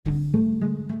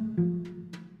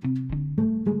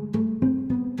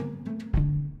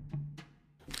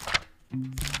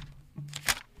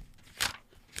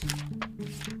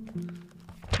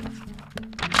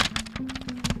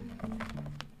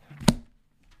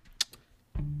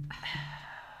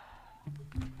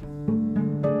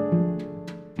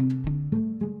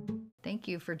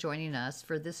for joining us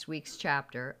for this week's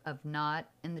chapter of Not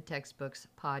in the Textbooks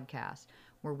podcast,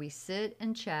 where we sit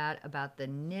and chat about the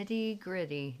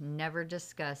nitty-gritty never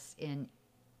discussed in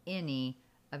any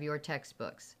of your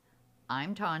textbooks.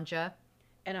 I'm Tanja.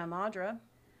 And I'm Audra.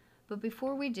 But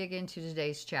before we dig into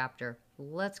today's chapter,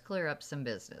 let's clear up some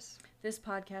business. This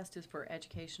podcast is for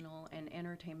educational and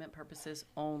entertainment purposes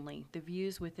only. The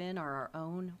views within are our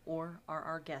own or are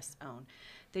our guests' own.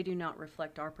 They do not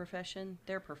reflect our profession,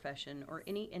 their profession, or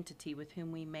any entity with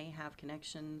whom we may have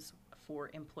connections for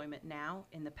employment now,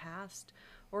 in the past,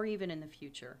 or even in the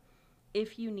future.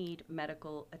 If you need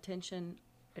medical attention,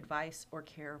 advice, or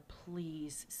care,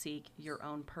 please seek your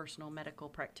own personal medical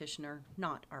practitioner,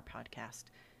 not our podcast.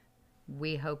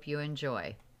 We hope you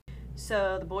enjoy.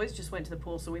 So the boys just went to the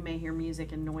pool, so we may hear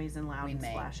music and noise and loud and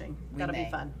splashing. That'll be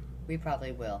fun. We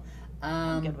probably will.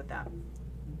 I'm good with that.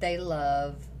 They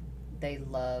love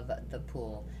the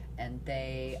pool, and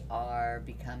they are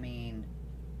becoming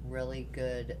really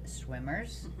good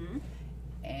swimmers. Mm-hmm.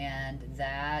 And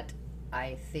that,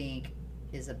 I think,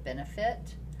 is a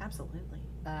benefit. Absolutely.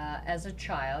 As a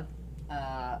child,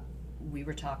 we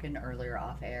were talking earlier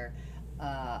off air,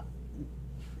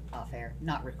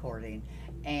 not recording,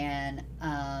 and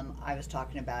I was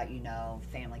talking about,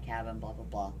 family cabin, blah, blah,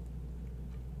 blah.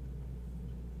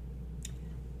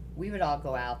 We would all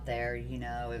go out there,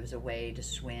 it was a way to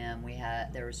swim.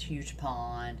 There was a huge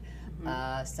pond.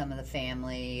 Mm-hmm. Some of the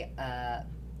family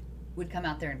would come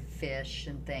out there and fish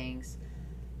and things.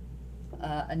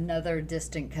 Another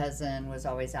distant cousin was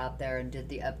always out there and did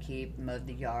the upkeep, mowed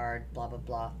the yard, blah, blah,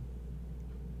 blah.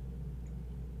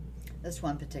 This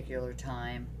one particular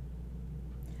time,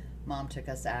 Mom took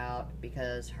us out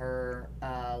because her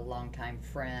longtime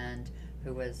friend,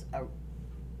 who was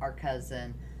our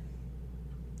cousin,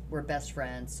 were best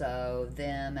friends. So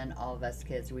them and all of us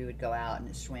kids, we would go out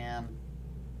and swim.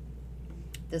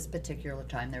 This particular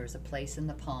time, there was a place in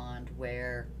the pond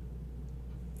where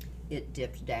it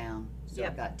dipped down, so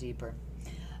It got deeper.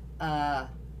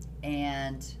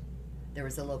 And there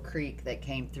was a little creek that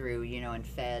came through, and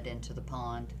fed into the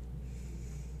pond.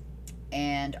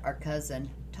 And our cousin,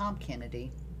 Tom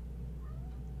Kennedy,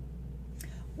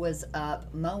 was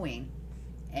up mowing,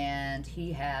 and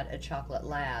he had a chocolate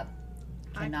lab.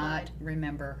 Cannot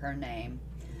remember her name.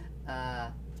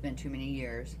 It's been too many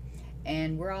years.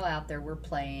 And we're all out there, we're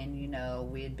playing,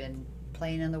 we had been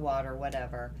playing in the water,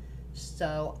 whatever.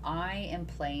 So I am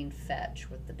playing fetch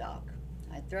with the dog.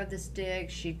 I'd throw the stick,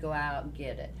 she'd go out and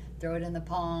get it. Throw it in the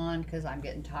pond because I'm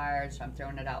getting tired, so I'm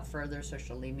throwing it out further so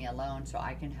she'll leave me alone so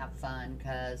I can have fun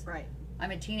because I'm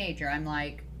a teenager. I'm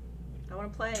like, I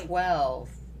want to play. 12,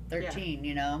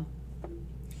 13,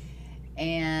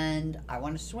 And I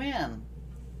want to swim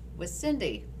with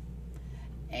Cindy.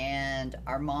 And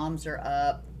our moms are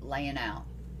up laying out.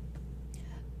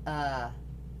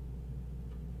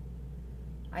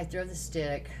 I throw the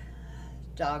stick,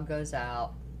 dog goes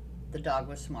out. The dog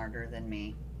was smarter than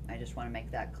me. I just want to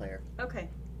make that clear. Okay.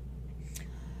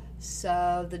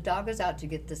 So the dog goes out to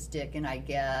get the stick, and I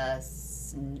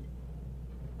guess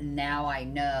now I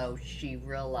know she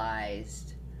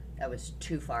realized that was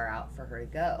too far out for her to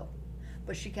go.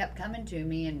 But she kept coming to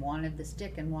me and wanted the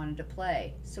stick and wanted to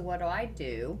play. So what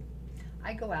do?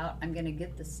 I go out, I'm going to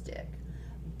get the stick.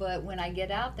 But when I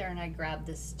get out there and I grab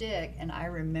the stick, and I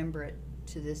remember it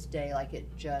to this day like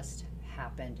it just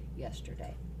happened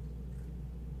yesterday.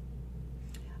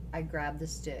 I grabbed the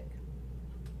stick.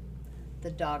 The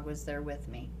dog was there with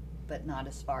me, but not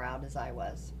as far out as I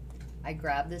was. I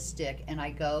grabbed the stick and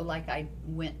I go like I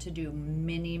went to do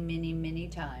many, many, many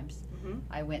times. Mm-hmm.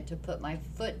 I went to put my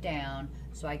foot down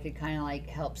so I could kind of like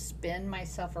help spin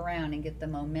myself around and get the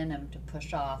momentum to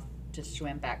push off to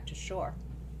swim back to shore.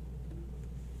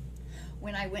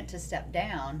 When I went to step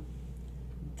down,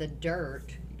 the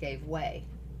dirt gave way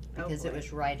because it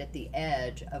was right at the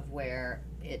edge of where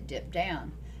it dipped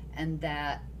down. And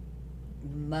that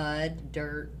mud,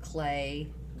 dirt, clay,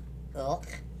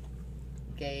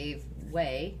 gave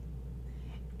way,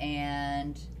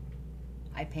 and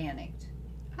I panicked.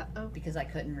 Because I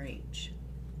couldn't reach.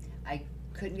 I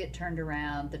couldn't get turned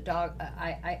around. The dog,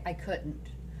 I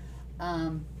couldn't.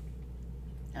 And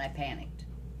I panicked,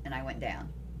 and I went down.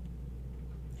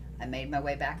 I made my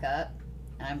way back up,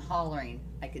 and I'm hollering.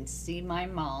 I can see my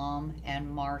mom and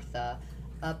Martha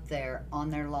up there on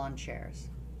their lawn chairs.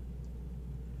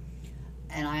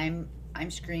 And I'm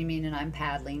screaming and I'm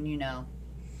paddling,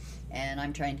 and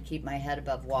I'm trying to keep my head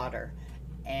above water,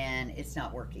 and it's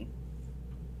not working.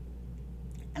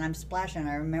 And I'm splashing.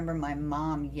 I remember my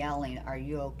mom yelling, "Are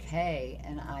you okay?"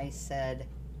 And I said,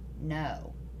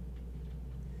 "No."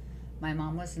 My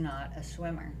mom was not a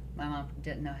swimmer. My mom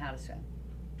didn't know how to swim.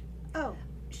 Oh.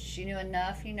 She knew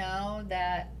enough,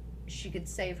 that she could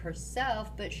save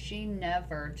herself, but she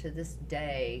never, to this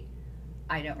day,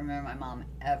 I don't remember my mom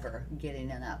ever getting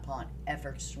in that pond,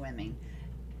 ever swimming,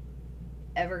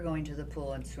 ever going to the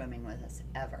pool and swimming with us,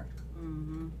 ever.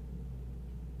 Mm-hmm.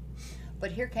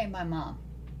 But here came my mom.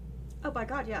 Oh, by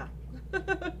God, yeah.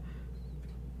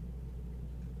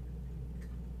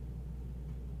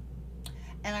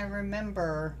 And I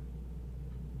remember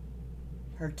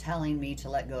her telling me to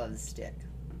let go of the stick.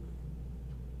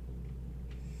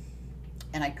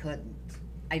 And I couldn't.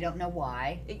 I don't know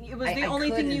why. It was I the only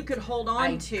thing you couldn't. could hold on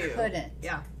I to. couldn't.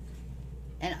 Yeah.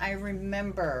 And I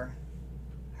remember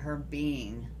her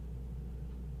being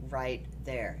right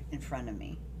there in front of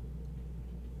me.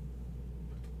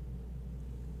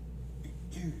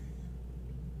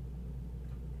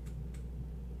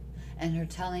 And her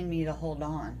telling me to hold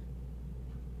on.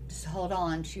 Just hold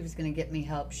on. She was going to get me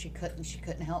help. She couldn't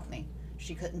help me.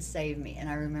 She couldn't save me. And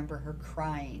I remember her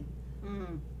crying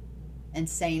and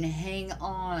saying, hang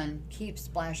on, keep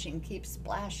splashing, keep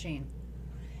splashing.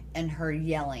 And her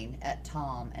yelling at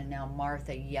Tom, and now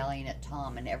Martha yelling at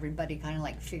Tom, and everybody kind of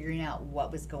like figuring out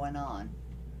what was going on.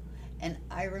 And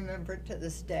I remember to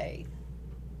this day,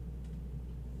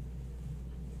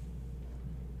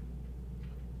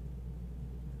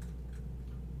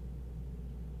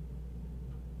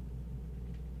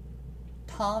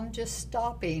 Tom just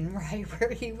stopping right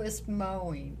where he was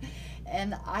mowing.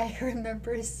 And I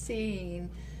remember seeing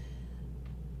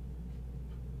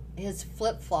his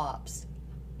flip-flops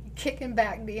kicking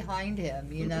back behind him,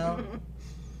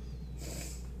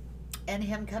 and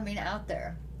him coming out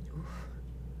there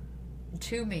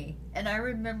to me. And I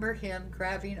remember him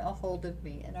grabbing a hold of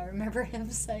me, and I remember him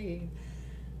saying,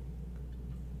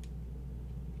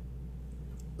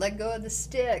 let go of the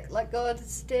stick, let go of the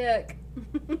stick.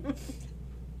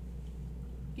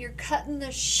 You're cutting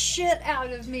the shit out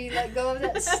of me, let go of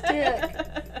that stick.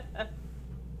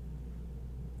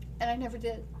 And I never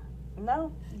did.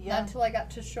 No. Yeah. Not until I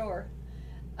got to shore.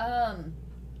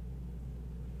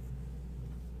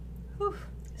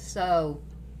 So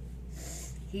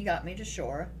he got me to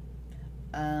shore.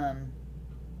 I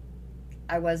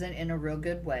wasn't in a real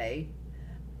good way.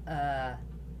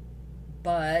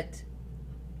 But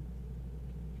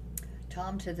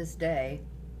Tom, to this day,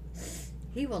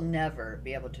 he will never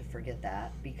be able to forget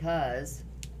that, because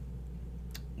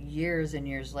years and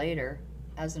years later,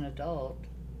 as an adult,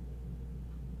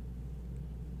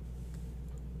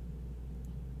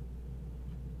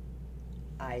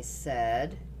 I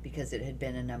said, because it had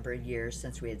been a number of years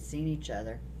since we had seen each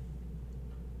other,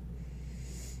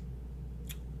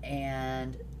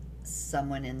 and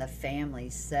someone in the family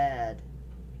said,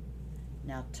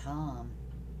 now Tom,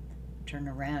 turn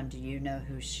around, do you know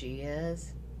who she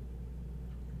is?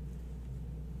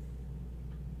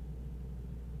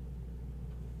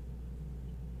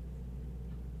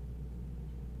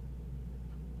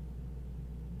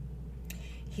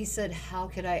 He said, how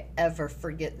could I ever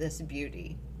forget this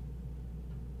beauty?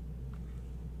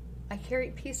 I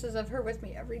carry pieces of her with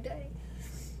me every day.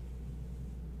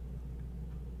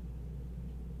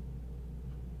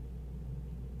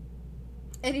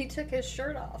 And he took his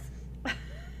shirt off.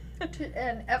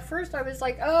 And at first I was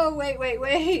like, oh, wait.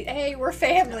 Hey, we're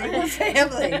family. We're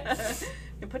family.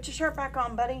 You put your shirt back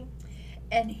on, buddy.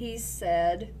 And he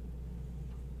said,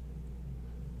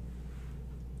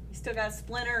 You still got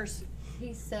splinters.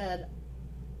 he said,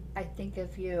 I think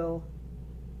of you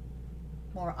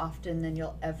more often than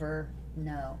you'll ever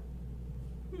know,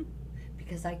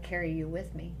 because I carry you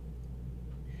with me.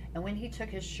 And when he took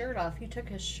his shirt off,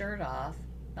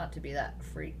 not to be that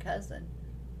freak cousin,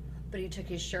 but he took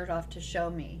his shirt off to show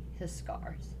me his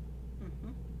scars.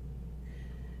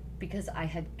 Because I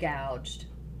had gouged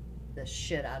the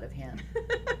shit out of him.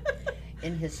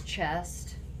 In his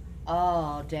chest,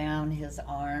 all down his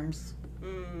arms,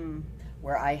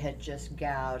 where I had just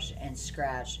gouged and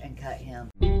scratched and cut him.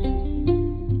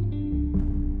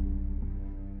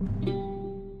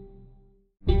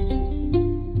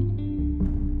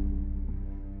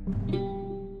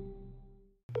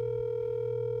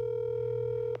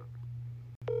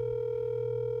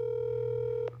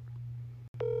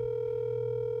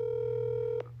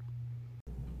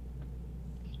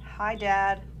 Hi,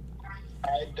 Dad.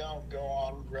 I don't go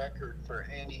on record for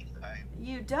anything.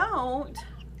 You don't?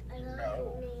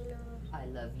 No. I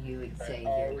love you, It Xavier.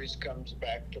 always comes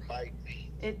back to bite me.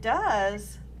 It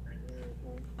does.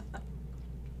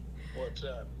 What's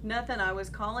up? Nothing. I was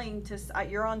calling to.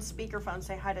 You're on speakerphone.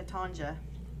 Say hi to Tanja.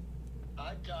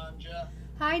 Hi, Tanja.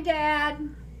 Hi, Dad.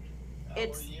 How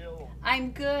It's- are you?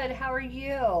 I'm good. How are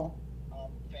you?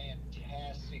 I'm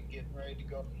fantastic. Tracy getting ready to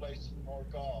go play some more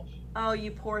golf. Oh,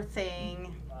 you poor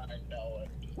thing. I know it.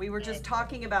 We were just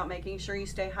talking about making sure you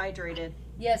stay hydrated.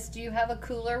 Yes, do you have a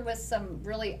cooler with some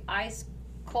really ice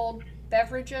cold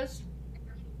beverages?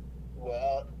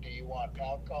 Well, do you want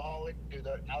alcoholic? Do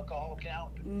the alcohol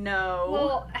count? No.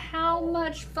 Well, how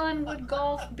much fun would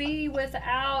golf be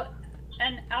without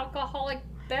an alcoholic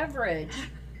beverage?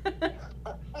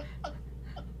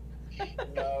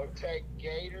 No, take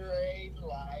Gatorade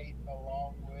Light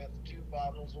along with 2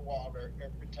 bottles of water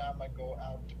every time I go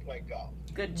out to play golf.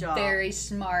 Good job. Very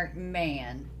smart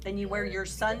man. Then you wear your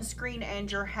sunscreen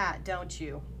and your hat, don't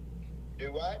you?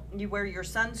 Do what? You wear your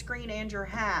sunscreen and your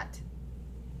hat.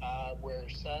 I wear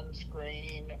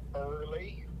sunscreen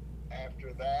early.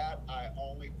 After that, I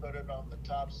only put it on the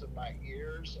tops of my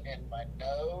ears and my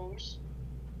nose.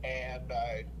 And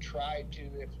I try to,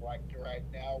 if like right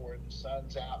now where the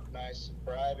sun's out nice and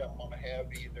bright, I'm going to have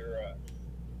either a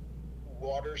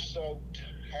water-soaked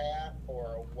hat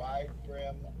or a wide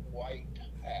brim white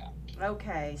hat.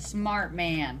 Okay. Smart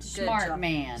man. Good Smart job.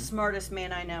 man. Smartest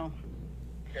man I know.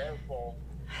 Careful,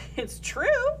 It's true.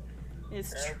 It's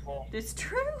true. careful. It's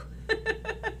true.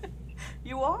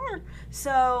 You are.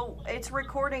 So it's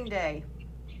recording day.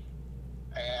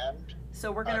 And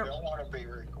So we're I gonna. don't want to be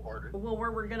recorded. Well,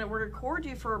 we're gonna record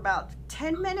you for about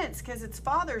 10 minutes because it's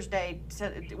Father's Day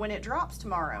when it drops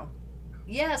tomorrow.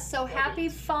 Yes, so happy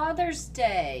Father's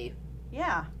Day.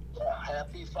 Yeah.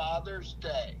 Happy Father's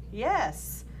Day.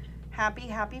 Yes. Happy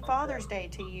Father's Day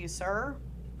to you, sir.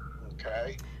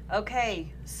 Okay.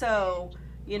 Okay, so,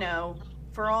 you know,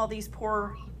 for all these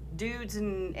poor dudes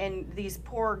and these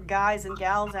poor guys and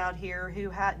gals out here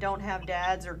who don't have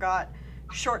dads or got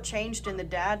shortchanged in the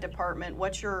dad department,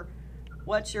 what's your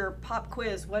pop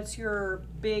quiz? What's your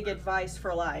big advice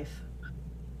for life?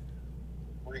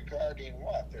 Regarding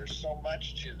what? There's so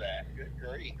much to that. Good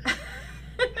grief.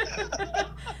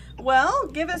 Well,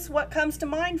 give us what comes to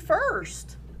mind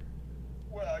first.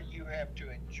 Well, you have to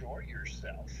enjoy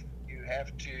yourself. You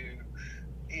have to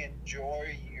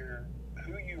enjoy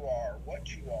who you are,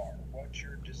 what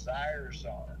your desires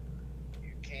are.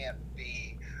 You can't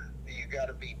be, you got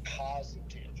to be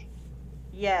positive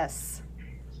Yes.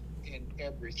 in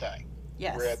everything.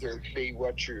 Yes. Whether it be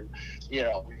what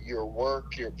your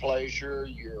work, your pleasure,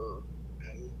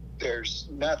 there's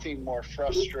nothing more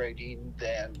frustrating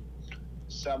than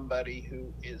somebody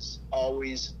who is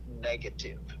always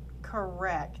negative.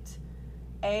 Correct.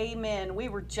 Amen. We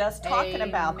were just talking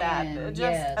about that Amen.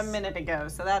 just Yes. a minute ago.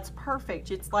 So that's perfect.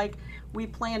 It's like we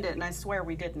planned it and I swear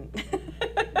we didn't.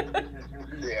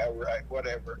 Yeah, right,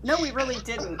 whatever. No, we really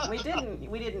didn't. We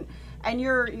didn't. And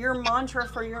your mantra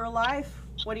for your life,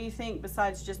 what do you think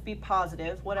besides just be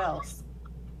positive? What else?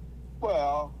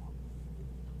 Well,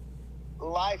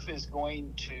 life is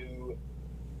going to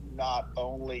not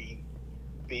only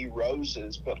be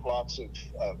roses, but lots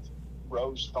of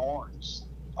rose thorns.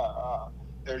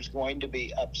 There's going to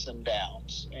be ups and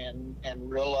downs, and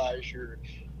realize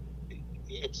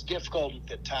it's difficult at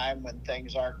the time when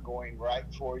things aren't going right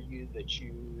for you that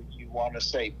you want to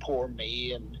say poor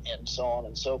me and so on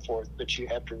and so forth, but you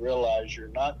have to realize you're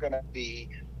not going to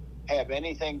have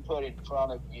anything put in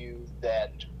front of you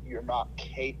that you're not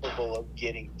capable of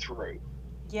getting through.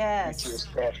 Yes. You just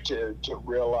have to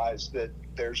realize that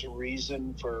there's a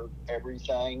reason for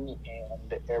everything,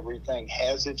 and everything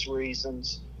has its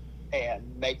reasons, and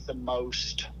make the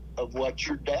most of what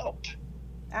you're dealt.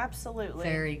 Absolutely.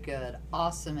 Very good.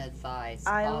 Awesome advice.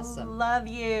 I Awesome. love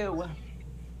you.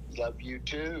 Love you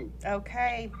too.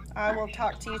 Okay. I will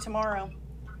talk to you tomorrow.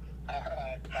 All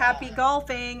right. Happy bye.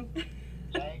 golfing.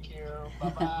 Thank you.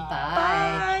 Bye-bye. Bye.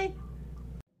 Bye.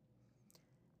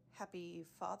 Happy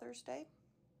Father's Day.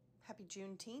 Happy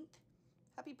Juneteenth.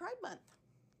 Happy Pride Month.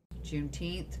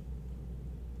 Juneteenth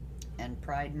and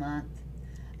Pride Month.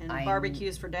 And I'm-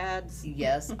 barbecues for dads.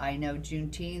 Yes, I know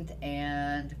Juneteenth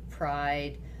and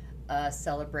Pride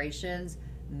celebrations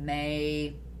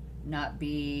may not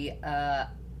be,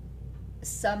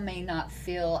 some may not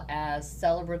feel as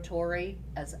celebratory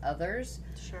as others.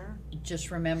 Sure. Just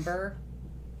remember,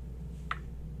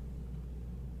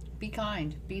 be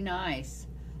kind, be nice.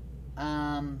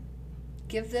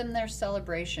 Give them their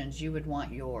celebrations. You would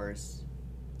want yours.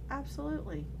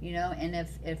 Absolutely. You know, and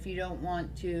if you don't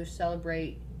want to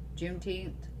celebrate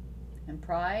Juneteenth and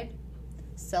Pride,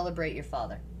 celebrate your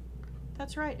father.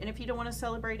 That's right. And if you don't want to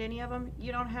celebrate any of them,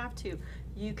 you don't have to.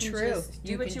 You can True. just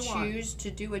do You what can you want. choose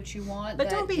to do what you want. But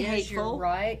That don't be is your hateful.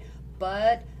 right.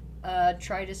 But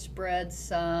try to spread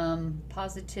some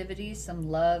positivity, some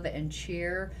love and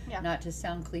cheer. Yeah. Not to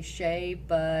sound cliche,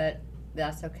 but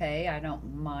that's okay. I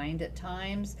don't mind at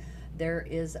times. There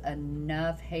is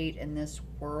enough hate in this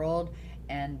world,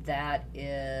 and that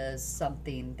is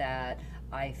something that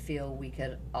I feel we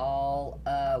could all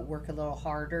work a little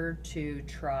harder to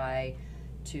try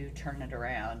to turn it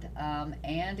around.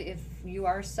 And if you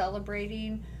are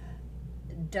celebrating,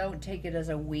 don't take it as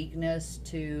a weakness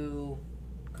to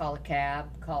call a cab,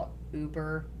 call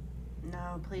Uber,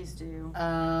 No, please do.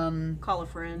 call Call a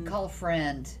friend. a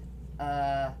friend.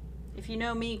 If you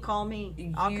know me, call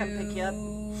me. I'll come pick you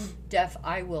up.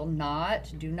 I will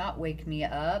not. Do not wake me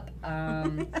up.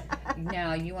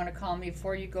 Now, you want to call me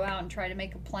before you go out and try to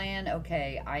make a plan?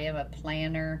 Okay, I am a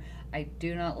planner. I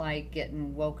do not like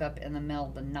getting woke up in the middle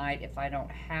of the night if I don't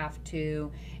have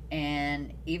to.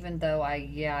 And even though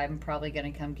I'm probably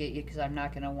going to come get you because I'm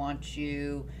not going to want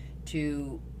you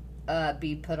to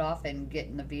be put off and get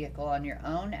in the vehicle on your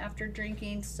own after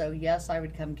drinking. So yes, I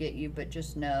would come get you, but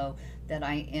just know that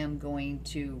I am going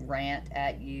to rant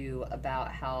at you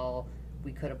about how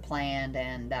we could have planned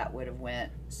and that would have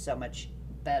went so much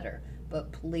better.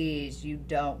 But please, you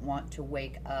don't want to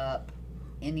wake up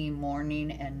any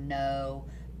morning and know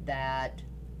that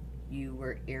you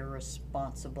were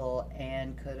irresponsible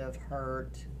and could have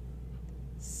hurt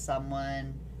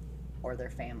someone or their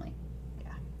family.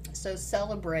 Yeah. So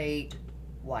celebrate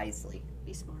wisely.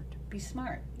 Be smart. Be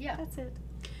smart. Yeah. That's it.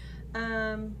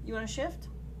 You want to shift?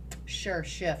 Sure,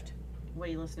 shift. What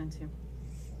are you listening to?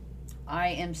 I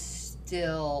am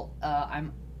still, I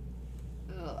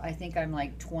think I'm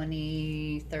like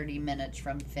 20-30 minutes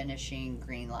from finishing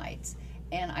Green Lights.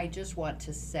 And I just want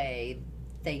to say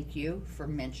thank you for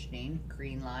mentioning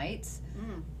Green Lights.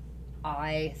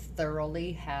 I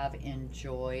thoroughly have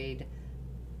enjoyed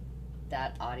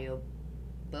that audio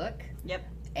book. Yep.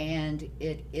 And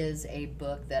it is a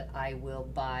book that I will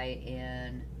buy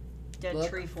in Dead book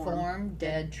tree form.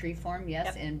 Dead tree form,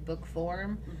 yes, Yep. in book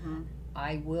form. Mm-hmm.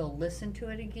 I will listen to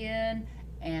it again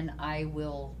and I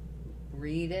will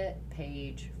read it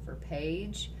page for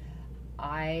page.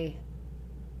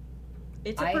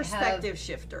 It's a perspective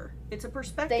shifter. It's a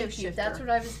perspective Thank shifter. you. That's what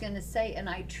I was going to say. And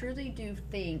I truly do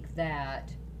think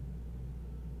that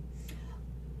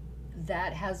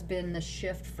that has been the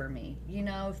shift for me. You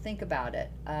know, think about it.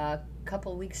 A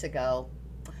couple weeks ago,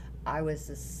 I was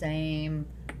the same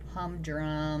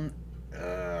humdrum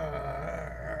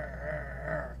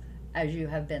as you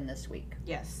have been this week.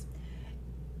 Yes.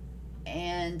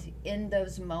 And in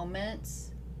those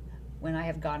moments, when I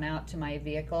have gone out to my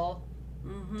vehicle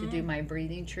to do my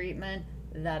breathing treatment,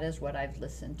 that is what I've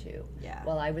listened to. Yeah.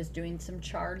 While I was doing some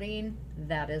charting,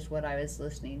 that is what I was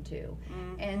listening to.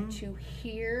 And to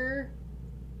hear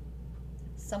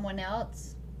someone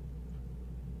else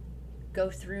go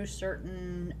through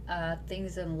certain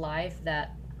things in life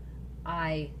that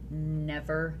I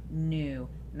never knew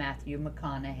Matthew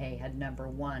McConaughey had, number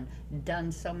one,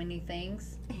 done so many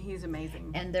things. He's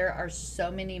amazing. And there are so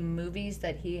many movies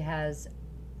that he has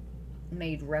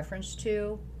made reference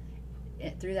to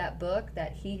through that book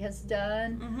that he has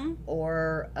done,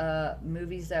 or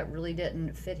movies that really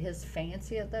didn't fit his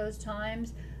fancy at those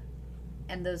times.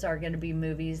 And those are going to be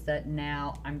movies that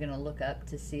now I'm going to look up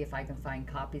to see if I can find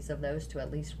copies of those to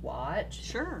at least watch.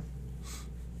 Sure.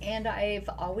 And I've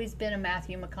always been a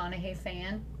Matthew McConaughey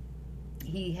fan.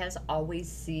 He has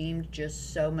always seemed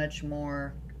just so much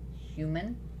more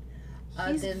human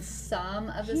than some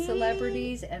of the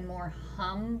celebrities, and more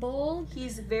humble.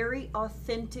 He's very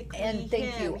authentically And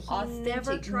thank him. you, He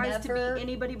never authentic, tries to never- be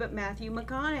anybody but Matthew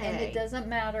McConaughey. And it doesn't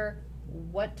matter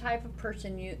what type of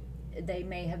person they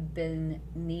may have been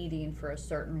needing for a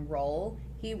certain role,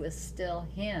 he was still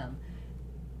him.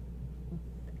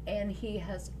 And he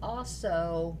has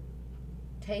also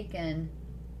taken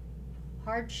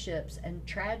hardships and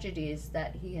tragedies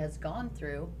that he has gone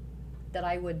through that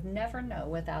I would never know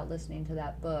without listening to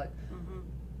that book.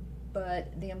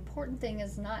 But the important thing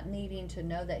is not needing to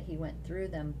know that he went through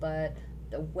them, but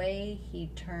the way he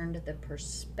turned the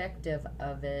perspective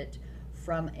of it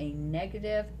from a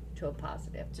negative to a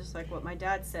positive. Just like what my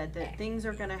dad said, that things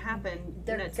are going to happen.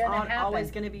 They're and it's gonna happen.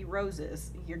 always going to be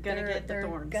roses. You're going to get the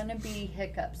thorns. There's going to be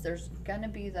hiccups. There's going to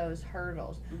be those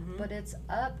hurdles. But it's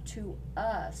up to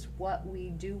us what we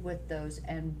do with those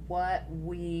and what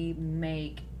we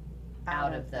make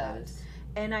out of that. those.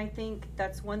 And I think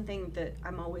that's one thing that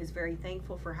I'm always very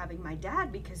thankful for having my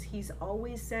dad, because he's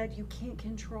always said, you can't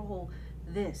control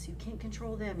this, you can't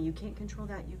control them, you can't control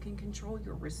that, you can control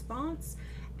your response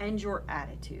and your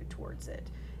attitude towards it.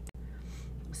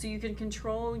 So you can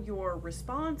control your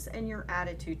response and your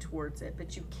attitude towards it,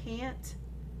 but you can't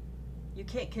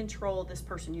control this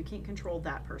person, you can't control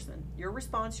that person. Your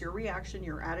response, your reaction,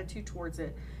 your attitude towards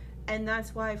it, And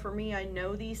that's why for me, I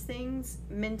know these things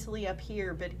mentally up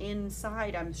here, but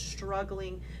inside I'm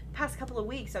struggling. Past couple of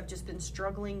weeks, I've just been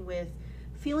struggling with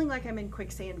feeling like I'm in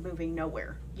quicksand moving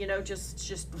nowhere. You know, just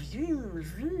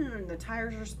the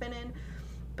tires are spinning,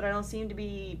 but I don't seem to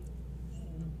be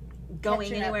going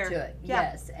Catching anywhere. up to it. Yeah.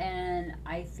 Yes, and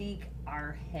I think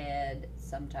our head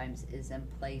sometimes is in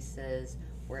places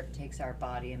where it takes our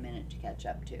body a minute to catch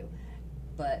up to.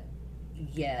 But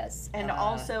yes, And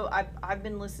also, I've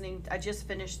been listening. I just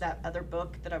finished that other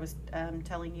book that I was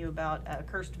telling you about,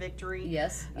 Cursed Victory.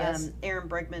 yes. Aaron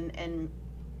Bregman.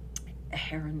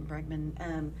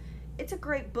 It's a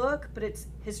great book, but it's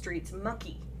history. It's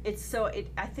mucky.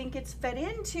 I think it's fed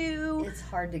into It's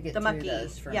hard to get the through mucky.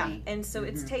 those for yeah, me. and so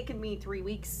it's Mhm. taken me 3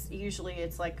 weeks. Usually,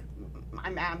 it's like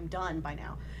I'm done by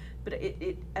now. But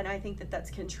and I think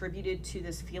that's contributed to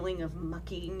this feeling of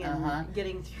mucking and Uh-huh.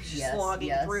 getting Yes, slogging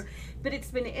yes. through. But it's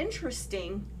been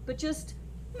interesting, but just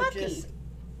But mucky. just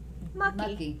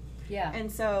mucky. Yeah.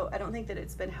 And so I don't think that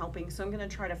it's been helping. So I'm going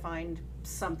to try to find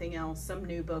something else, some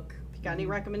new book. If you got any Mhm.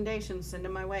 recommendations, send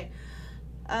them my way.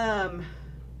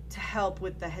 To help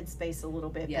with the headspace a little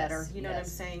bit Yes, better. You know what I'm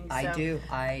yes. saying? I So, do.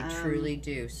 I truly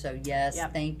do. So yes,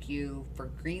 yep. thank you for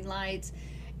green lights.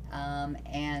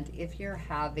 And if you're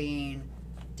having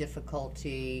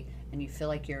difficulty and you feel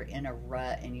like you're in a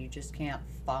rut and you just can't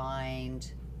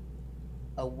find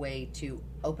a way to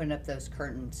open up those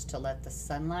curtains to let the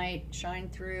sunlight shine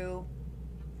through,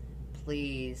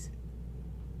 please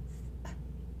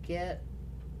get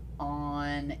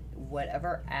on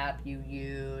whatever app you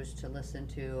use to listen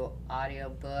to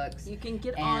audiobooks You can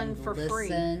get and on for free.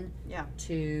 listen Yeah.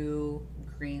 to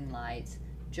green lights.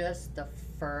 Just the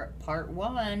part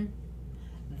one,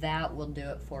 that will do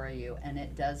it for you, and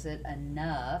it does it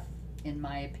enough, in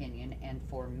my opinion, and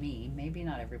for me, maybe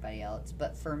not everybody else,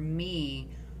 but for me,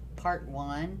 part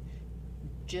one,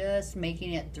 just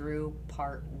making it through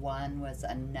part one was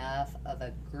enough of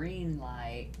a green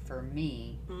light for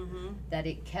me Mm-hmm. that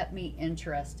it kept me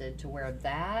interested to where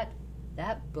that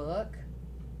book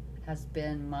has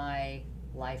been my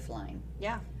lifeline.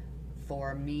 Yeah.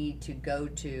 For me to go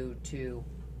to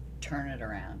turn it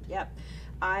around. Yep.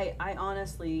 I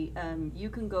honestly, you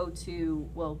can go to,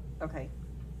 well, okay.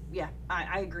 Yeah,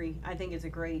 I agree. I think it's a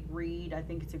great read. I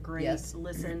think it's a great Yes.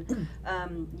 listen.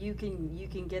 You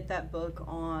can get that book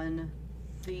on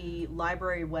the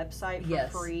library website for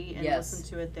Yes, free and yes.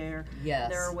 listen to it there.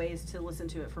 Yes. There are ways to listen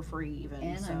to it for free even.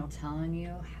 And so I'm telling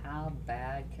you, how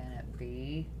bad can it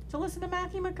be to listen to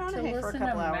Matthew to McConaughey for a listen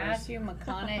couple to hours. Matthew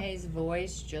McConaughey's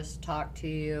voice just talk to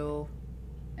you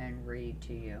and read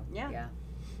to you. Yeah.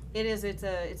 It is. It's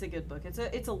a good book.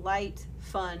 It's a light,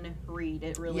 fun read.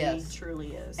 It really, Yes.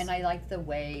 truly is. And I like the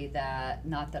way that,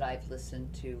 not that I've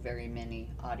listened to very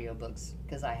many audiobooks,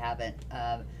 because I haven't.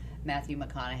 Matthew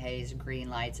McConaughey's Green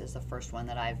Lights is the first one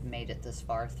that I've made it this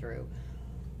far through.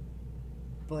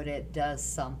 But it does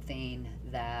something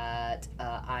that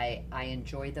I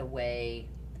enjoy the way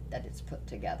that it's put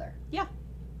together. Yeah.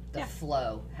 The Yeah.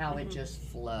 flow, how it Mhm. just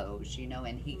flows,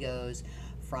 and he goes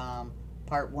from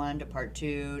part 1 to part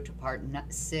 2 to part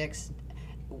 6.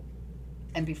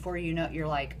 And before you know it, you're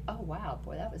like, oh, wow,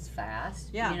 boy, that was fast.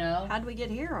 yeah. How'd we get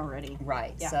here already?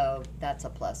 Right. Yeah. So that's a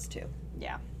plus too.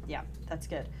 Yeah. That's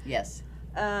good. Yes.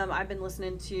 I've been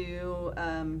listening to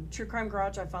True Crime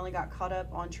Garage. I finally got caught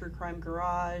up on True Crime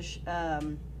Garage.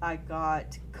 I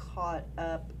got caught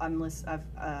up. I've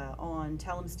on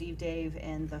Tell 'em Steve Dave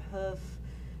and The Hoof.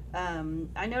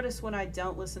 I notice when I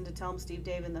don't listen to Tell 'em Steve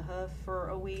Dave and The Hoof for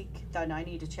a week that I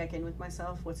need to check in with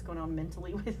myself. What's going on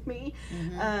mentally with me?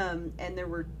 Mm-hmm. And there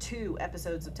were 2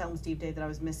 episodes of Tell 'em Steve Dave that I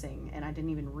was missing, and I didn't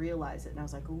even realize it. And I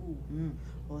was like, ooh. Mm.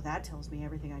 Well, that tells me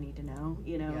everything I need to know,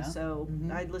 Yeah. So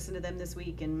Mhm. I'd listen to them this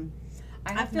week, and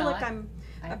I have feel not. like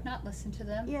I have not listened to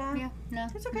them. Yeah. No.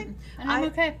 It's okay. Mm-mm. And I'm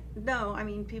okay. no. I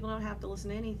mean, people don't have to listen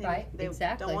to anything. Right, They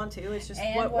exactly. don't want to. It's just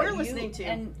And what we're you- listening to.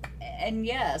 And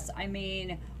yes, I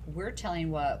mean, we're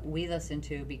telling what we listen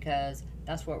to because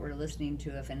that's what we're listening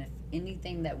to. If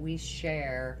anything that we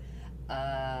share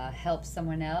helps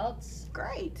someone else,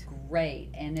 Great. great.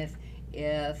 And if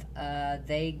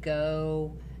they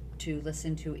go to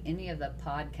listen to any of the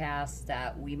podcasts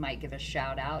that we might give a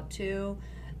shout out to,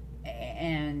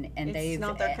 and It's they've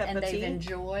not their cup and of they've tea.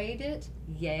 enjoyed it,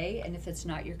 yay. And if it's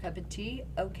not your cup of tea,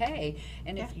 okay.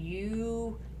 And if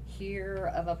you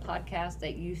hear of a podcast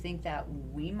that you think that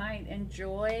we might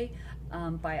enjoy,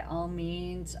 by all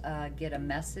means, get a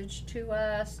message to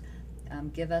us.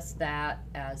 Give us that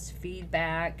as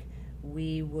feedback.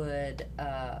 We would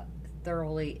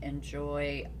thoroughly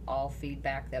enjoy all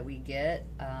feedback that we get.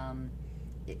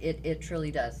 It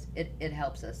truly does. It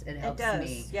helps us. It helps it does.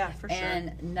 me. Yeah, for sure.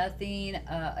 And nothing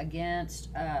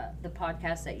against the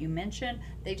podcast that you mentioned.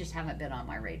 They just haven't been on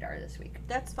my radar this week.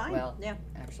 That's fine. Well, yeah,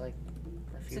 actually,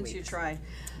 for a few since weeks. you tried.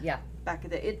 Yeah. Back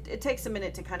of it takes a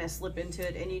minute to kind of slip into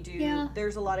it, and you do. Yeah.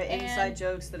 There's a lot of inside And-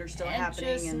 jokes that are still And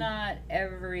happening, just and not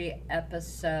every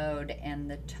episode and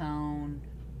the tone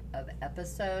of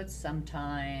episodes.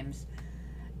 Sometimes,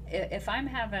 if I'm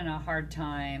having a hard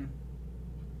time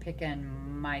picking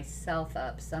myself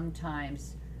up,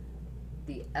 sometimes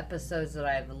the episodes that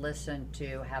I've listened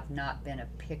to have not been a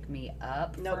pick me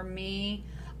up Nope. for me.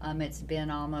 It's been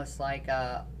almost like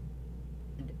a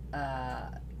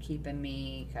keeping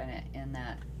me kind of in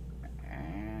that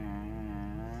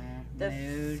the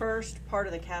mood. first part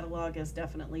of the catalog is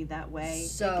definitely that way.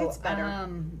 So it gets better.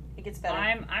 It gets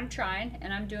better. I'm trying,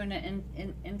 and I'm doing it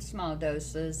in small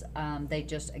doses. They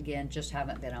just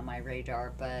haven't been on my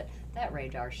radar, but that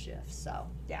radar shifts. So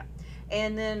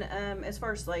And then as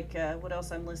far as like what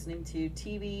else I'm listening to,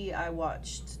 TV, I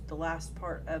watched the last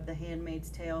part of The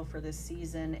Handmaid's Tale for this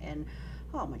season, and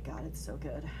oh my God, it's so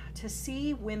good to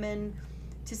see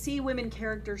women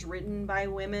characters written by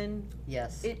women.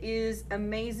 yes, It is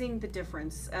amazing the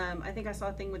difference. I think I saw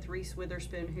a thing with Reese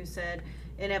Witherspoon who said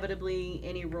inevitably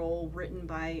any role written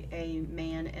by a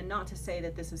man, and not to say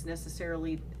that this is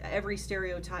necessarily every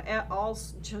stereotype, all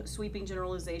sweeping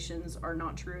generalizations are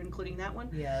not true, including that one.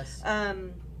 yes,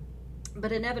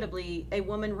 But inevitably, a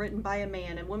woman written by a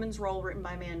man, a woman's role written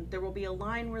by a man, there will be a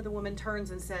line where the woman turns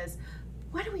and says,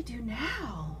 "What do we do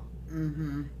now?"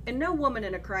 mm-hmm. And no woman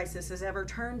in a crisis has ever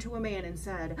turned to a man and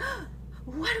said,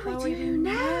 "What do we do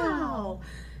now?"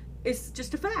 It's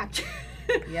just a fact.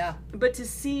 Yeah, But to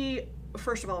see,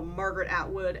 first of all, Margaret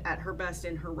Atwood at her best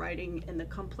in her writing, and the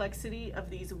complexity of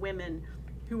these women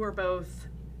who are both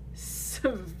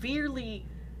severely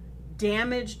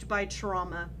damaged by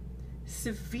trauma,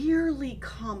 severely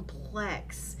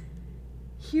complex,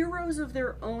 heroes of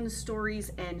their own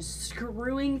stories, and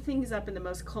screwing things up in the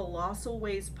most colossal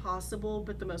ways possible,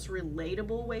 but the most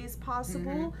relatable ways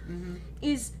possible,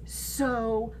 is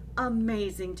so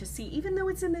amazing to see. Even though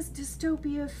it's in this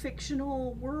dystopia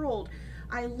fictional world,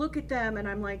 I look at them and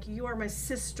I'm like, you are my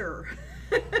sister.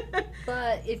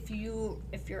 but if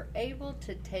you're able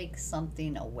to take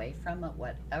something away from it,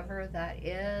 whatever that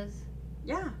is,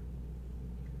 Yeah,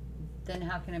 then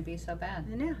how can it be so bad?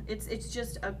 and yeah, it's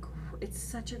just it's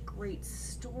such a great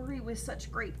story with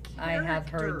such great I characters. have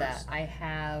heard that. I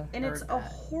have And heard it's a that.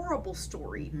 horrible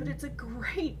story, but it's a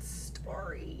great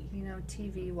story. You know,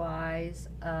 TV wise,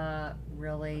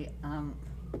 really, I'm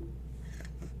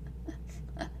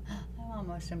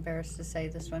almost embarrassed to say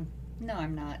this one. No,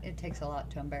 I'm not. It takes a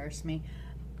lot to embarrass me.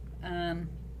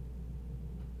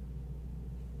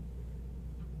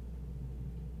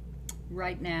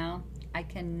 Right now, I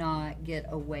cannot get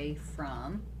away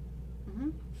from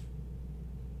Mhm.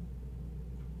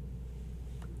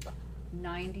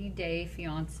 90 Day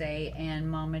Fiance and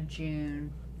Mama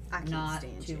June. I can't Not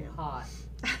stand too you. hot.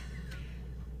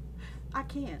 I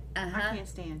can't. I Uh-huh. can't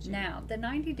stand you. Now, the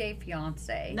 90 Day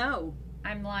Fiance, No.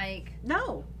 I'm like,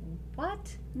 No.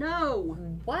 what? No.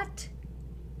 What?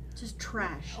 Just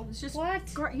trash. It's just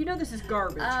What? you know this is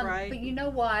garbage, right? But you know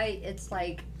why it's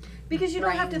like Because you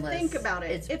don't have to brainless. think about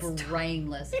it. It's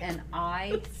brainless, and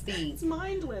I think It's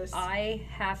mindless. I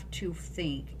have to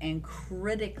think and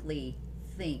critically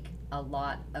think a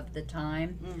lot of the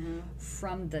time. Mm-hmm.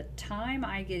 From the time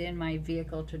I get in my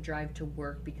vehicle to drive to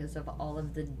work, because of all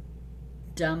of the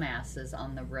dumbasses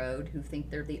on the road who think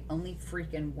they're the only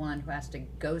freaking one who has to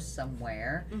go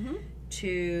somewhere, Mm-hmm.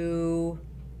 to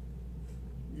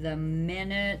the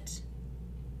minute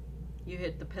You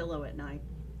hit the pillow at night.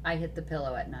 I hit the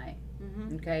pillow at night.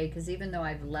 Mm-hmm. Okay, because even though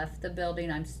I've left the building,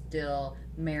 I'm still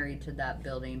married to that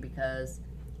building because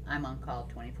I'm on call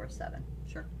 24/7.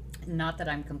 Sure. Not that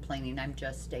I'm complaining, I'm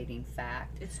just stating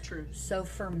fact. It's true. So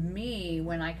for me,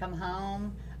 when I come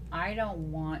home, I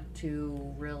don't want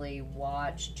to really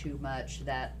watch too much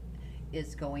that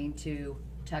is going to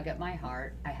tug at my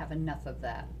heart. I have enough of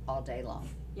that all day long.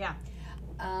 Yeah.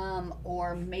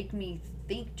 Or make me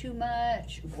think too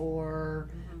much, or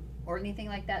anything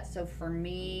like that. So for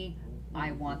me,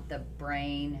 I want the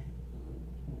brain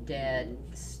dead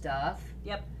stuff.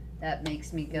 Yep. That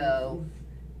makes me go,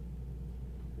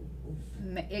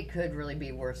 it could really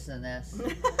be worse than this.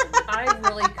 I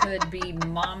really could be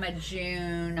Mama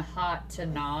June hot to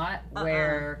not,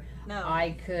 where No.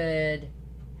 I could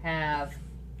have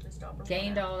Just stop her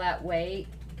gained phone. all that weight,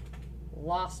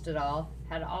 lost it all,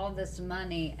 had all this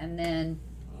money, and then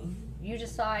you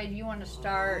decide you want to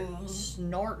start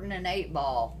snorting an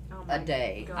 8-ball Oh a my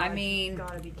day. God, I you mean,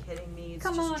 gotta be kidding me. It's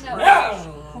come just on trash. at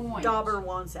what point? Dauber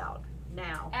wants out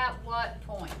now. At what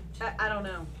point? I don't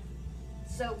know.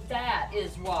 So that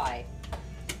is why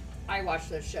I watch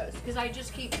those shows, because I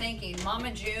just keep thinking,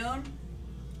 Mama June,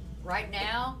 right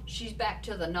now, she's back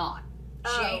to the knot.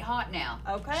 She Oh. ain't hot now.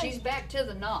 Okay. She's back to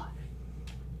the knot.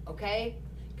 Okay?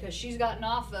 Because she's gotten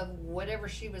off of whatever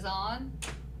she was on.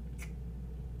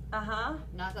 Uh-huh.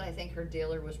 Not that I think her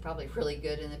dealer was probably really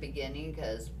good in the beginning,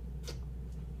 because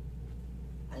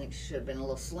I think she should have been a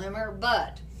little slimmer,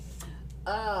 but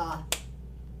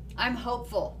I'm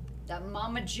hopeful that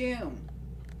Mama June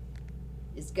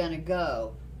is gonna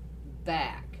go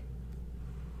back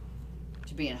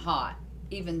to being hot,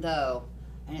 even though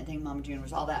I didn't think Mama June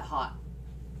was all that hot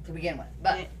to begin with.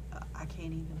 But I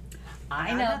can't even. I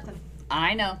got know, nothing.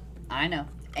 I know,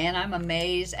 and I'm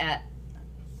amazed at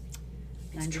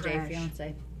It's 90 Day trash.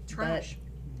 Fiance. Trash.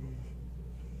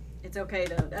 It's okay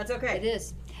though. That's okay. It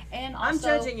is, and also, I'm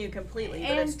judging you completely,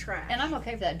 but it's trash. and I'm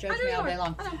okay with that. Judge I know me all you day are.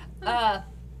 long. I know.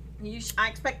 I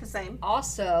expect the same.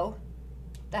 Also,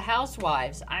 the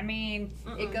housewives. I mean,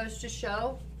 Mm-mm. it goes to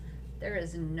show there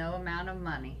is no amount of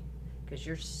money, because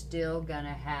you're still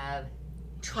gonna have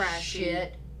Trashy.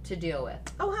 shit to deal with.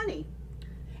 Oh, honey.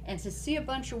 And to see a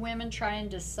bunch of women try and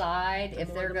decide The if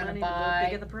more they're the gonna money, the more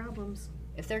bigger buy, the problems.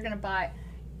 if they're gonna buy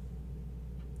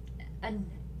a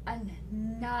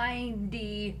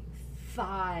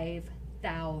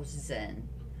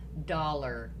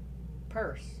 $95,000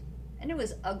 purse, and it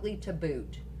was ugly to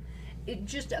boot. It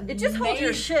just It just holds your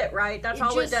made- shit, right? That's It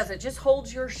all just- it does. It just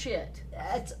holds your shit.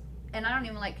 It's, and I don't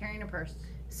even like carrying a purse.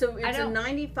 So I it's a don't-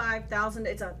 95,000.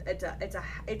 It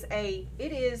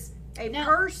is a No.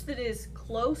 purse that is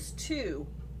close to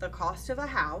the cost of a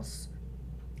house,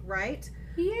 right?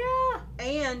 Yeah.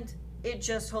 And it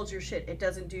just holds your shit. It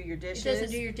doesn't do your dishes. It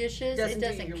doesn't do your dishes. doesn't It do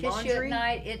doesn't your kiss you laundry. at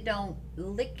night. It don't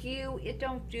lick you. It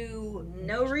don't do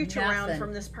no reach around nothing.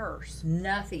 from this purse.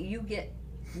 Nothing. You get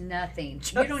nothing. You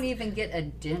Just- don't even get a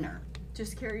dinner.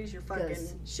 Just carries your fucking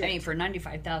 'Cause, shit. I mean, for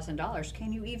 $95,000,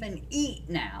 can you even eat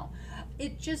now?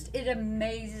 It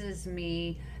amazes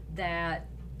me that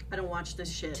I don't watch this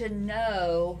shit. to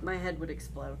know My head would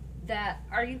explode. that,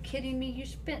 are you kidding me? You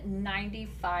spent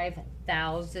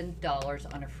 $95,000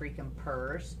 on a freaking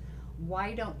purse.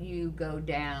 Why don't you go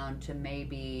down to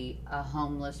maybe a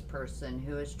homeless person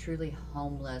who is truly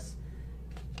homeless,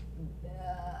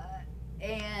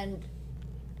 and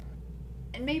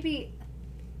maybe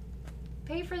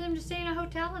pay for them to stay in a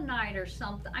hotel a night or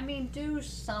something? I mean, do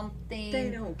something They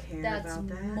don't care that's about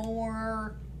that.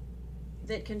 more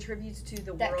That contributes to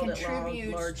the that world at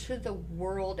contributes large. to the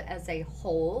world as a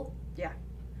whole. Yeah.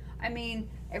 I mean,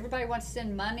 everybody wants to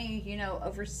send money,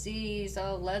 overseas.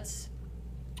 Oh, let's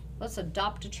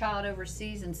adopt a child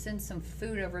overseas and send some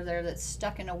food over there that's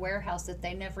stuck in a warehouse that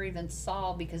they never even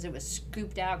saw because it was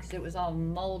scooped out because it was all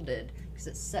molded because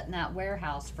it's sat in that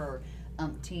warehouse for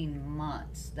umpteen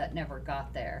months that never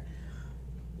got there.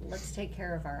 Let's take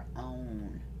care of our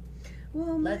own.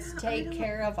 Well, Let's I take don't-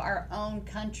 care of our own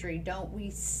country. Don't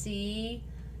we see?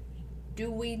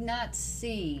 Do we not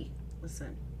see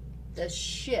Listen, the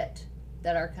shit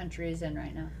that our country is in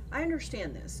right now? I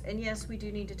understand this, and yes, we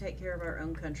do need to take care of our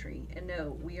own country. And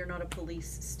no, we are not a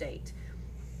police state,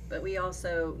 but we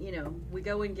also, we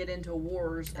go and get into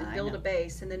wars and I build know. a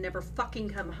base and then never fucking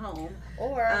come home.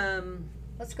 Or Um,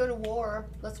 let's go to war.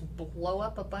 Let's blow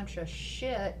up a bunch of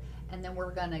shit, and then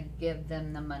we're gonna give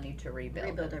them the money to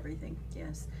rebuild it. everything.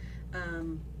 Yes.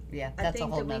 Yeah, I that's a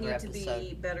think whole that we nother need episode. to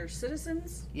be better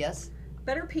citizens, Yes,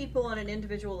 better people on an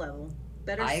individual level,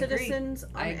 better I agree. citizens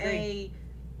on I agree.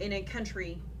 in a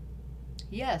country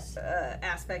yes.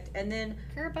 aspect, and then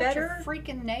Care about better- your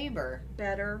freaking neighbor.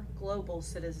 better global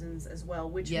citizens as well,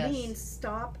 which Yes. means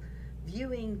stop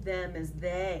viewing them as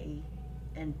they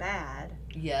and bad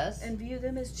Yes, and view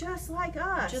them as just like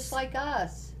us. just like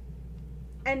us.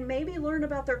 and maybe learn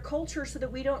about their culture so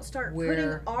that we don't start We're-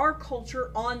 putting our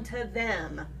culture onto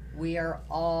them. We are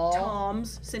all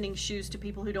Toms sending shoes to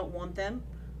people who don't want them.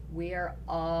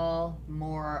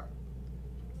 more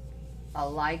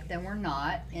alike than we're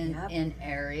not Yep. in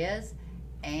areas,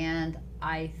 and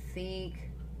I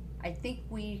think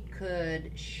we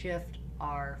could shift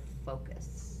our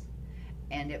focus,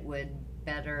 and it would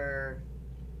better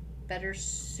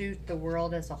suit the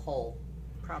world as a whole.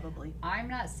 Probably. I'm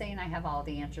not saying I have all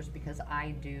the answers, because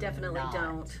I do Definitely not.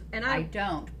 don't. And I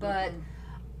don't, but Mm-mm.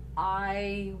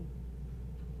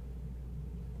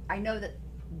 I know that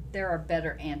there are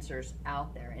better answers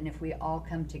out there, and if we all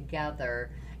come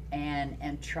together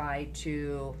and try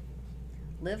to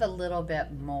live a little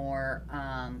bit more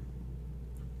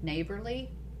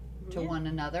neighborly to Yeah. one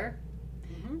another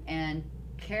Mhm. and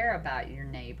care about your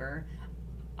neighbor,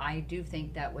 I do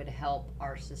think that would help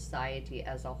our society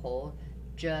as a whole,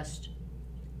 just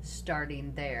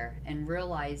starting there and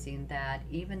realizing that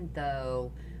even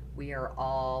though we are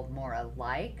all more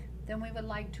alike than we would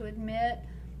like to admit,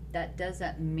 that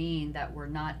doesn't mean that we're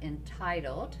not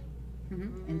entitled,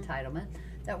 entitlement,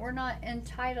 that we're not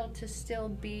entitled to still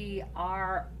be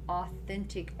our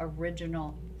authentic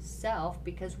original self,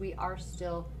 because we are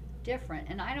still different.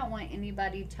 And I don't want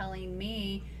anybody telling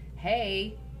me,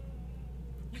 hey,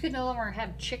 you can no longer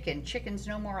have chicken. Chicken's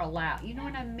no more allowed. You know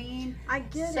what I mean? I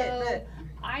get So it,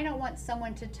 I don't want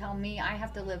someone to tell me I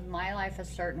have to live my life a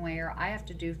certain way or I have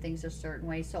to do things a certain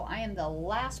way. So I am the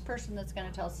last person that's going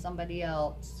to tell somebody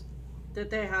else but that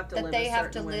they have to that live they a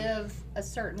have to certain way. live a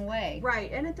certain way.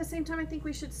 Right, and at the same time, I think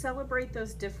we should celebrate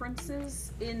those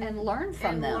differences And learn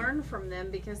from them. learn from them,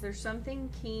 because there's something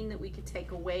keen that we could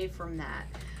take away from that.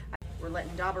 We're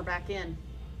letting Dauber back in.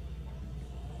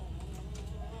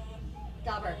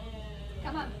 Dauber,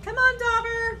 come on, Come on,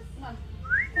 Dauber! come on,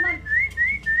 come on,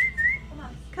 come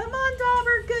on. Come on,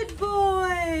 Dauber, good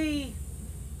boy!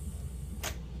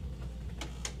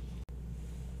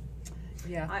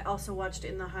 Yeah. I also watched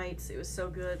In the Heights. It was so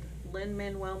good.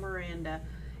 Lin-Manuel Miranda.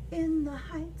 In the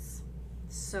Heights.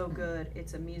 So good.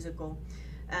 It's a musical.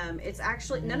 It's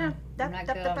actually I'm not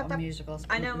good on that. musicals.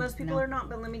 I know most people No. are not,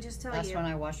 but let me just tell Last you. one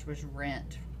I watched was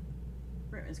Rent.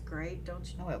 Rent is great, don't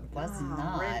you? No, it was Ah,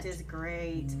 not. Rent is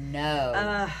great.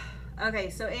 No. Okay,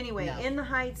 so anyway, No. In the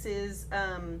Heights is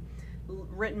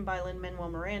written by Lin-Manuel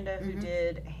Miranda, who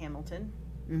did Hamilton,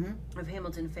 of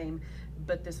Hamilton fame.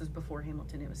 But this was before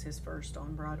Hamilton. It was his first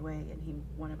on Broadway, and he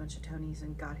won a bunch of Tonys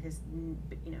and got his,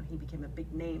 he became a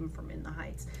big name from In the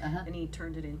Heights. Uh-huh. And he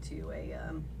turned it into a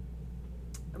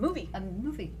movie. A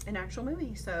movie. An actual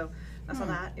movie. So I saw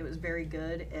that. It was very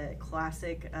good.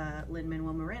 Classic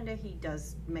Lin-Manuel Miranda. He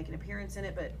does make an appearance in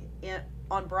it, but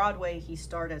on Broadway he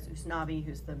starred as Usnavi,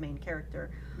 who's the main character.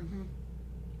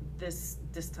 This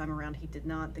time around he did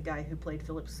not. The guy who played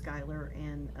Philip Schuyler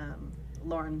and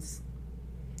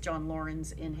John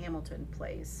Lawrence in Hamilton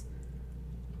plays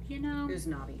You know,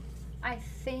 Usnavi. I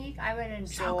think I would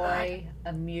So enjoy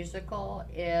a musical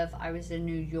if I was in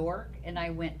New York and I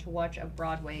went to watch a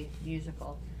Broadway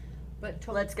musical. But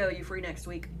Let's go. You free next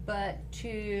week?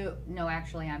 no,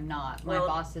 actually I'm not. My Well-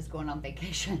 boss is going on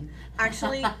vacation.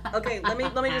 Actually, okay. Let me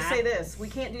just say this: we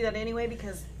can't do that anyway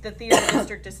because the theater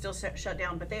district is still shut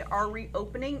down. But they are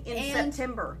reopening in And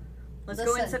September. Let's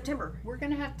go in listen, September. We're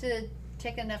gonna have to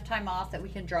take enough time off that we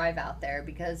can drive out there,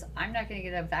 because I'm not gonna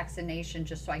get a vaccination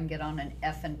just so I can get on an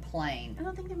effing plane. I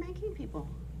don't think they're making people.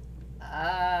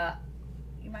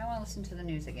 You might want to listen to the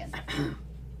news again.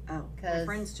 Oh, my 'Cause-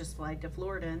 friends just fly to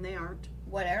Florida and they aren't.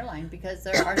 What airline? Because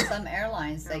there are some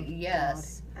airlines that, Oh,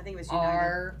 yes, God. I think it was United.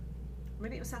 are.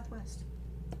 Maybe it was Southwest.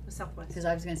 It was Southwest. Because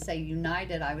I was going to say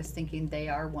United, I was thinking they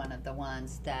are one of the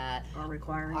ones that Are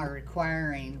requiring. are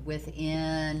requiring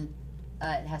within,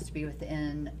 it has to be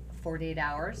within 48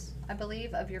 hours, I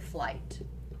believe, of your flight.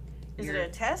 Is it your- a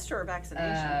test or a vaccination?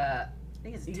 I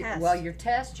think it's a test. Well, your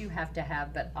test you have to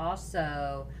have, but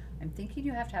also I'm thinking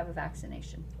you have to have a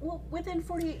vaccination. Well, within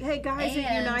 48. Hey guys, at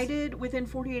And- United, within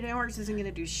 48 hours isn't going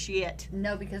to do shit.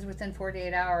 No, because within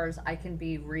 48 hours I can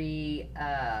be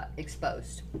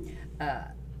exposed.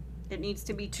 It needs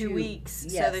to be 2 Two- weeks so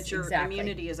yes, that your exactly.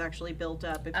 immunity is actually built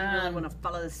up if you really want to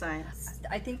follow the science.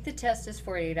 I think the test is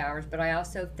 48 hours, but I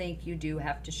also think you do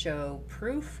have to show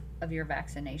proof of your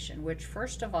vaccination, which,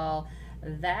 first of all,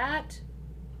 that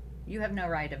you have no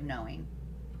right of knowing,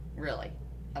 really,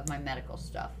 of my medical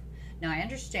stuff. Now, I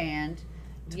understand,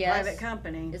 yes, Private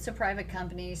company. it's a private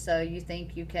company, so you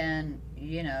think you can,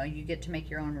 you get to make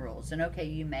your own rules. And okay,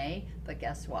 you may, but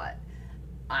guess what?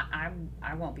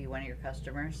 I won't be one of your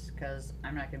customers, because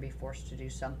I'm not going to be forced to do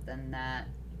something that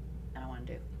I don't want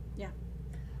to do. Yeah.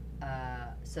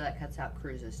 So that cuts out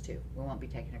cruises too. We won't be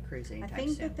taking a cruise I anytime think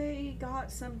soon. that they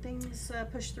got some things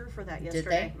pushed through for that Did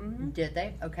yesterday. they? Mm-hmm. Did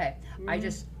they? Okay. I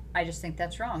just think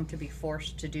that's wrong to be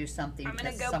forced to do something I'm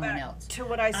going to to go someone back else. to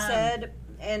what I said,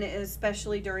 and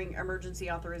especially during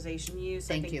emergency authorization use,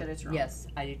 I Thank think you. that it's wrong. Yes,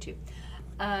 I do too.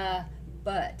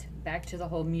 But back to the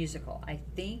whole musical. I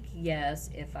think, yes,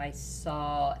 if I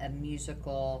saw a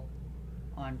musical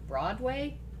on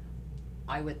Broadway,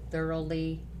 I would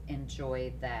thoroughly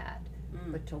enjoy that.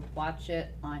 But to watch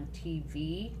it on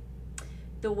TV,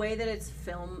 The way that it's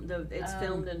filmed,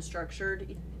 filmed and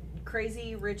structured.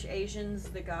 Crazy Rich Asians,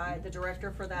 the director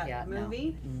for that yeah,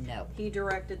 movie, no. he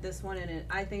directed this one, and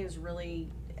I think it's really,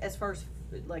 as far as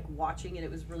like watching it. It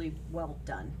was really well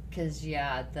done. Because,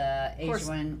 yeah, the course.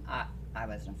 Asian one, I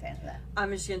wasn't a fan of that.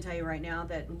 I'm just gonna tell you right now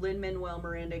that Lin-Manuel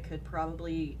Miranda could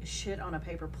probably shit on a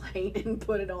paper plate and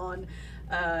put it on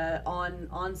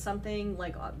something,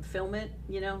 like film it,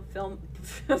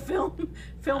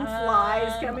 film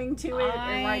flies coming to it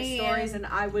and write stories, and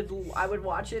I would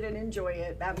watch it and enjoy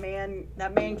it. That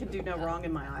man can do no wrong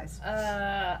in my eyes.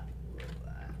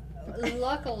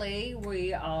 Luckily,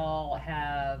 we all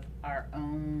have our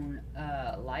own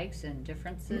likes and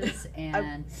differences,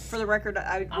 and For the record,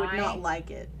 I would not I-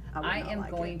 like it. I am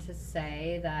going to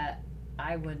say that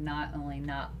I would not only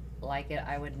not like it,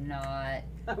 I would not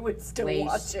I would still waste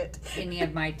watch it. any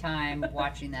of my time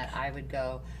watching that. I would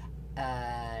go,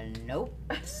 nope,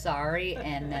 sorry,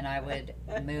 and then I would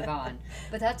move on.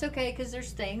 But that's okay, because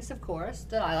there's things, of course,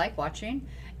 that I like watching,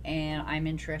 and I'm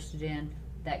interested in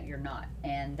that you're not.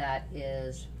 And that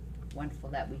is wonderful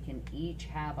that we can each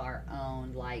have our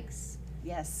own likes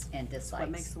Yes. and What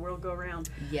dislikes. makes the world go round.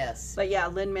 Yes. But yeah,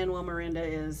 Lin-Manuel Miranda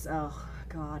is, oh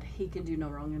God, he can do no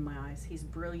wrong in my eyes. He's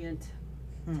brilliant,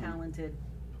 talented,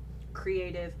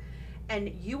 creative. And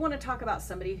you want to talk about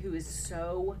somebody who is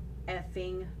so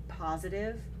effing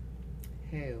positive?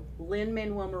 Who?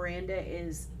 Lin-Manuel Miranda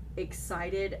is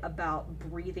excited about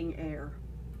breathing air.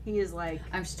 He is like,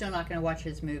 I'm still not going to watch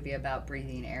his movie about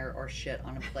breathing air or shit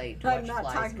on a plate to I'm watch not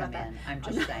flies talking come about in. that. I'm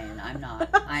just saying, I'm not.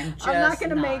 I'm just I'm not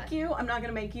gonna not. make you. I'm not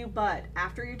gonna make you. But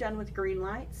after you're done with Green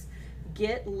Lights,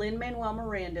 get Lin-Manuel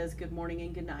Miranda's Good Morning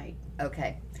and Good Night.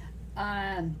 Okay.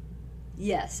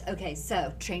 Yes. Okay.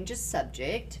 So, change of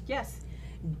subject. Yes.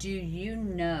 Do you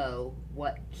know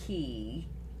what key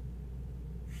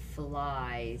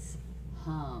flies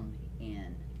hum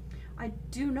in? I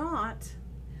do not.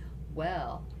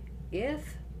 Well,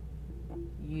 if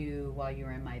you, while you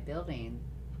were in my building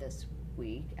this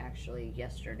week, actually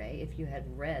yesterday, if you had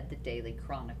read the Daily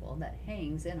Chronicle that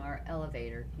hangs in our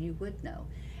elevator, you would know.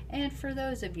 And for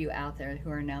those of you out there who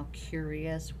are now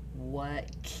curious what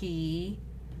key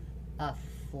a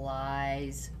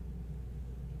fly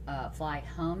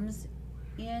hums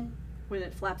in, When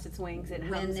it flaps its wings, it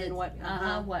when hums in it's, what?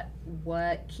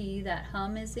 what key that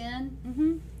hum is in,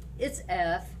 Mm-hmm. it's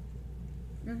F.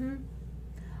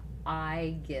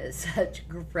 I get such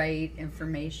great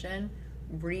information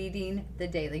reading the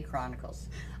Daily Chronicles.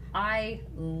 I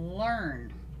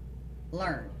learn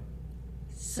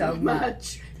so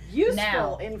much. Useful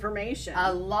Now, information.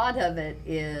 A lot of it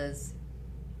is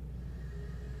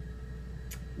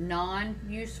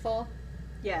non-useful,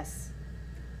 Yes.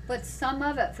 but some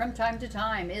of it from time to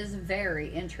time is very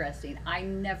interesting. I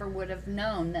never would have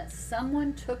known that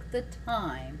someone took the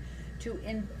time to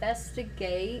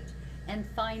investigate and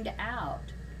find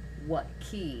out what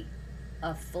key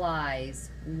a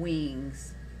fly's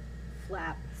wings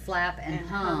Flap and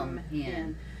hum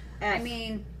in. I F.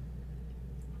 mean,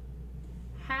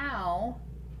 how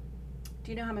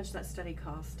do you know how much that study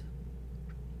cost?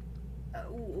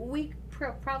 we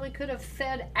probably could have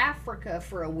fed Africa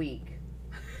for a week.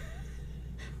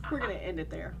 We're gonna end it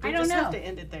there. I We don't just have know. to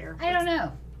end it there. I don't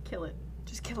know. Kill it.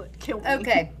 Just kill it. Kill me.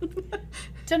 Okay.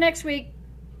 Till next week.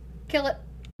 Kill it.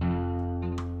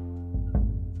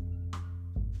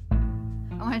 I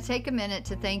want to take a minute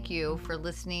to thank you for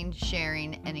listening,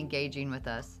 sharing, and engaging with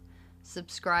us.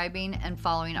 Subscribing and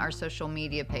following our social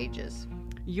media pages.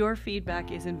 Your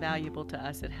feedback is invaluable to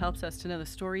us. It helps us to know the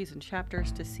stories and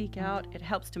chapters to seek out. It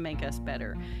helps to make us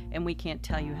better. And we can't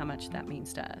tell you how much that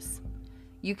means to us.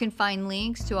 You can find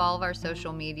links to all of our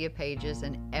social media pages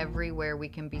and everywhere we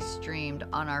can be streamed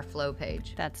on our Flow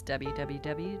page. That's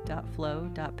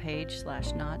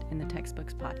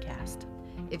www.flow.page/not-in-the-textbooks-podcast.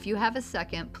 If you have a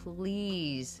second,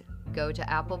 please go to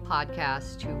Apple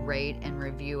Podcasts to rate and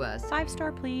review us.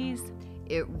 5-star, please.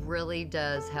 It really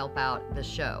does help out the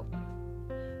show.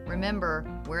 Remember,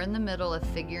 we're in the middle of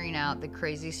figuring out the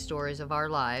crazy stories of our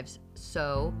lives,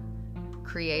 so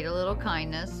create a little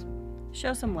kindness.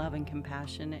 Show some love and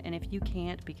compassion. And if you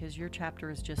can't because your chapter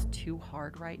is just too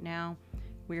hard right now,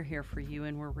 we're here for you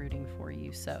and we're rooting for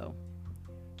you. So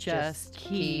just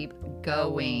keep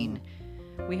going.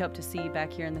 We hope to see you back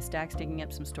here in the stacks digging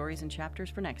up some stories and chapters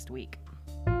for next week.